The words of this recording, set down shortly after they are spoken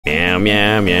Meow,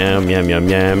 meow, meow, meow, meow,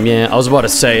 meow, meow. I was about to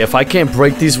say, if I can't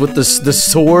break these with the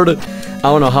sword, I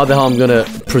don't know how the hell I'm gonna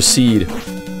proceed.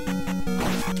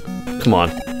 Come on.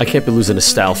 I can't be losing to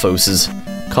Stalfoses.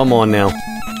 Come on now.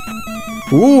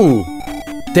 Ooh!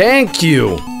 Thank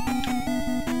you!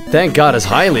 Thank God it's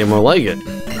highly, more like it.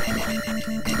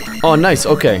 Oh, nice.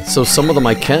 Okay, so some of them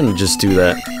I can just do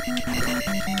that.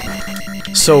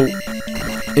 So,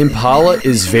 Impala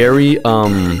is very,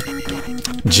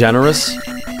 generous.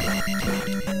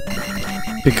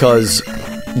 Because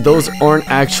those aren't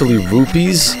actually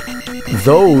rupees.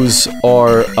 Those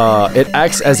are, it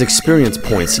acts as experience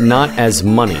points, not as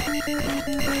money.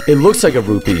 It looks like a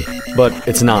rupee, but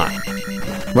it's not.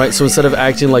 Right? So instead of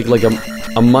acting like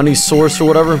a money source or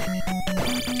whatever.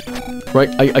 Right?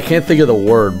 I can't think of the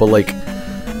word, but like...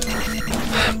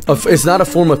 it's not a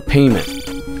form of payment.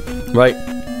 Right?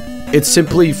 It's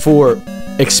simply for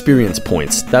experience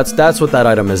points. That's what that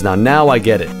item is now. Now I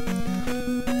get it.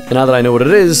 And now that I know what it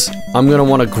is, I'm gonna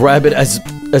want to grab it as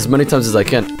many times as I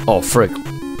can. Oh, frick.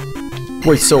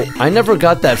 Wait, so I never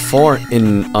got that far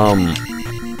in, I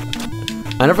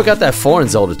never got that far in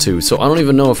Zelda 2, so I don't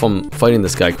even know if I'm fighting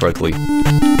this guy correctly.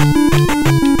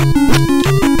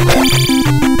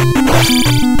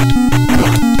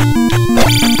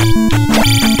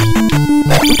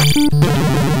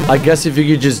 I guess if you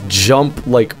could just jump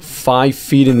like 5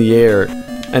 feet in the air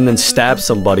and then stab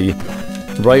somebody,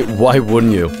 right? Why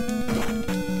wouldn't you?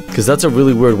 Because that's a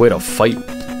really weird way to fight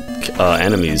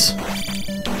enemies.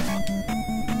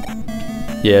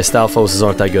 Yeah, Stalfoses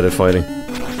aren't that good at fighting.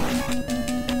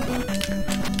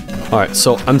 Alright,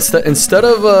 so instead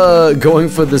of going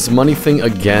for this money thing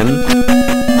again...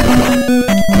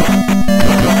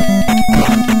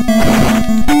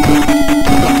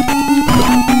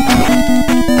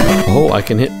 Oh, I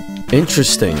can hit...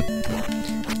 Interesting.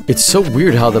 It's so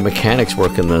weird how the mechanics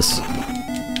work in this.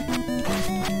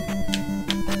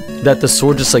 That the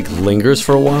sword just like lingers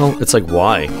for a while. It's like,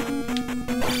 why?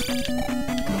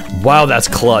 Wow, that's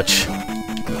clutch.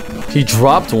 He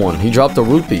dropped one. He dropped a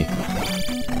rupee.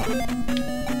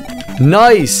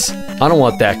 Nice! I don't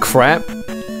want that crap.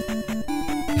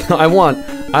 I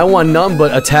want none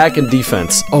but attack and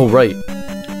defense. Oh, right.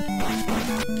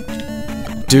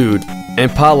 Dude,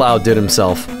 and Pala outdid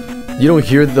himself. You don't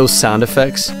hear those sound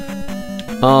effects?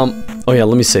 Oh yeah,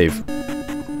 let me save.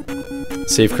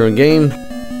 Save current game.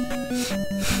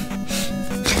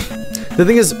 The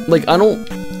thing is, like, I don't...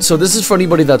 So this is for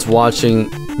anybody that's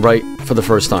watching, right, for the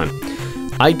first time.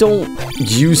 I don't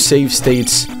use save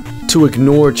states to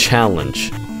ignore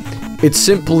challenge. It's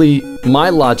simply... My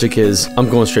logic is... I'm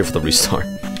going straight for the restart.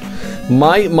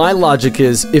 My logic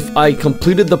is, if I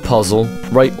completed the puzzle,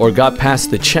 right, or got past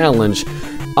the challenge,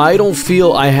 I don't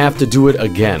feel I have to do it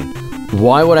again.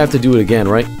 Why would I have to do it again,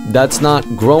 right? That's not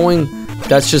growing,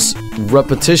 that's just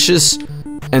repetitious,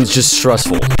 and it's just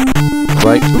stressful,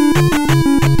 right?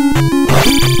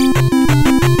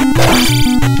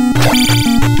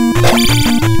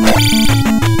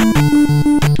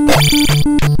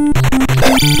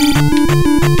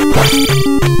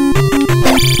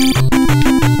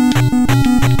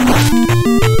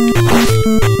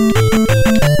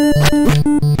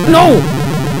 No!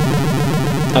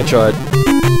 I tried.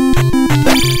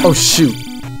 Oh shoot.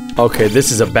 Okay,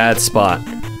 this is a bad spot.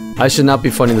 I should not be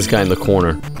fighting this guy in the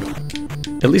corner.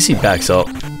 At least he backs up.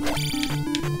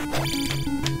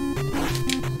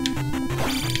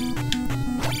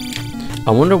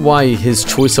 I wonder why his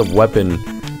choice of weapon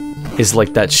is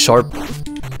like that sharp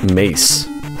mace.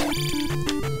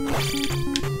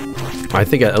 I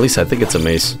think, at least I think it's a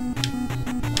mace.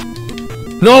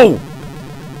 No!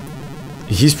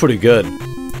 He's pretty good.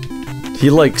 He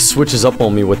like switches up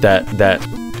on me with that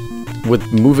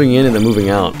with moving in and then moving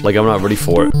out. Like I'm not ready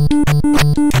for it.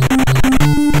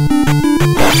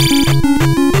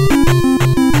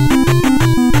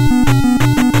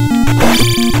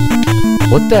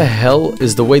 What the hell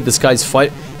is the way this guy's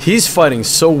fight? He's fighting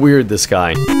so weird, this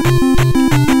guy.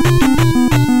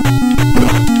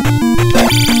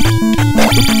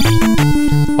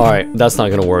 Alright, that's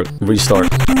not gonna work. Restart.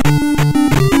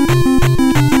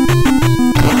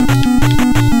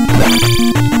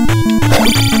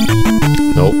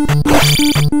 Nope.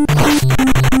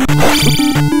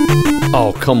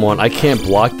 Oh, come on. I can't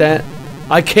block that?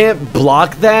 I can't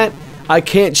block that? I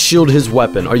can't shield his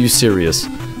weapon. Are you serious?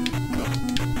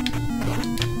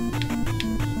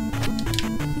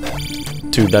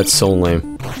 Dude, that's so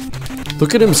lame.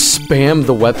 Look at him spam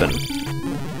the weapon.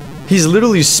 He's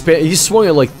literally he swung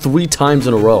it like 3 times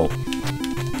in a row.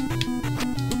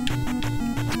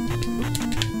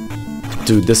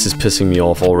 Dude, this is pissing me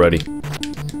off already.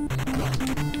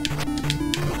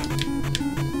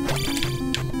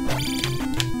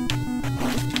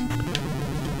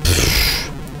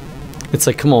 It's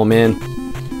like, come on, man.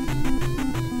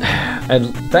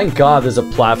 And thank God there's a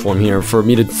platform here for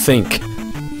me to think.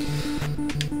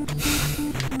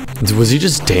 Was he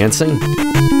just dancing?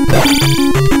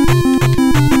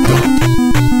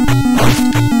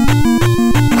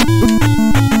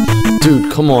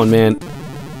 Dude, come on, man.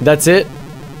 That's it?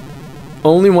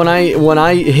 Only when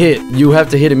I hit, you have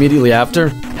to hit immediately after?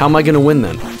 How am I gonna win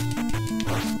then?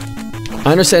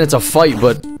 I understand it's a fight,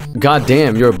 but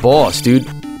goddamn, you're a boss, dude.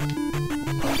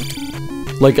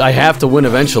 Like, I have to win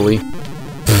eventually.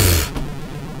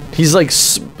 He's like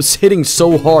hitting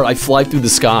so hard, I fly through the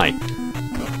sky.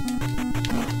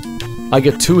 I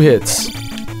get 2 hits.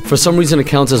 For some reason, it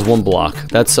counts as 1 block.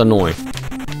 That's annoying.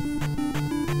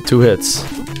 2 hits.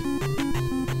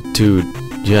 Dude,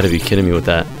 you gotta be kidding me with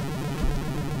that.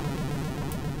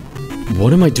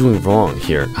 What am I doing wrong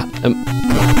here?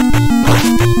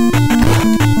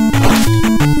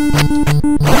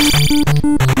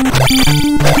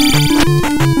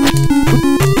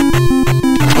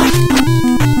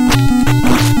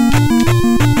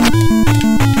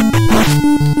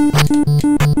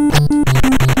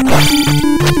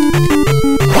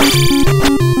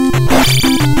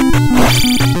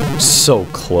 So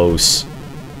close.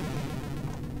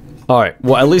 Alright,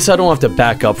 well, at least I don't have to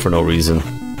back up for no reason.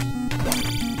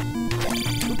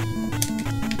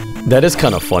 That is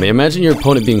kind of funny. Imagine your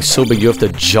opponent being so big you have to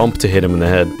jump to hit him in the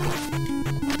head.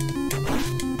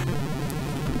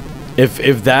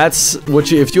 If that's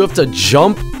what if you have to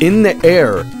jump in the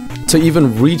air to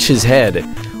even reach his head,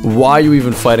 why are you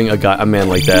even fighting a man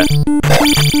like that?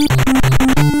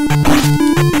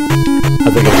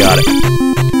 I think I got it.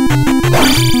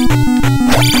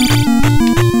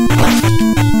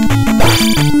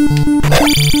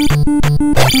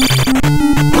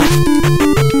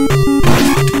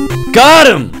 Got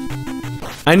him!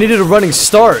 I needed a running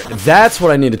start. That's what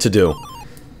I needed to do.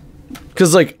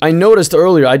 Because, like, I noticed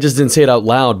earlier, I just didn't say it out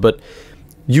loud, but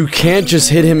you can't just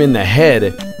hit him in the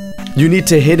head. You need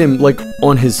to hit him, like,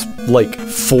 on his, like,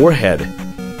 forehead.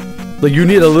 Like, you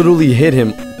need to literally hit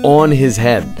him on his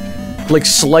head. Like,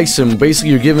 slice him.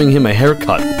 Basically, you're giving him a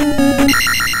haircut.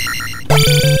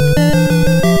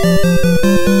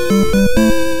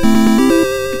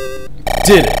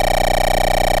 Did it.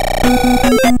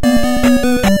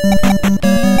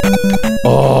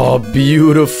 Oh,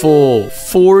 beautiful.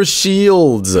 4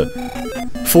 shields.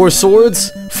 4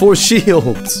 swords? 4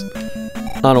 shields.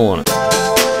 I don't want it.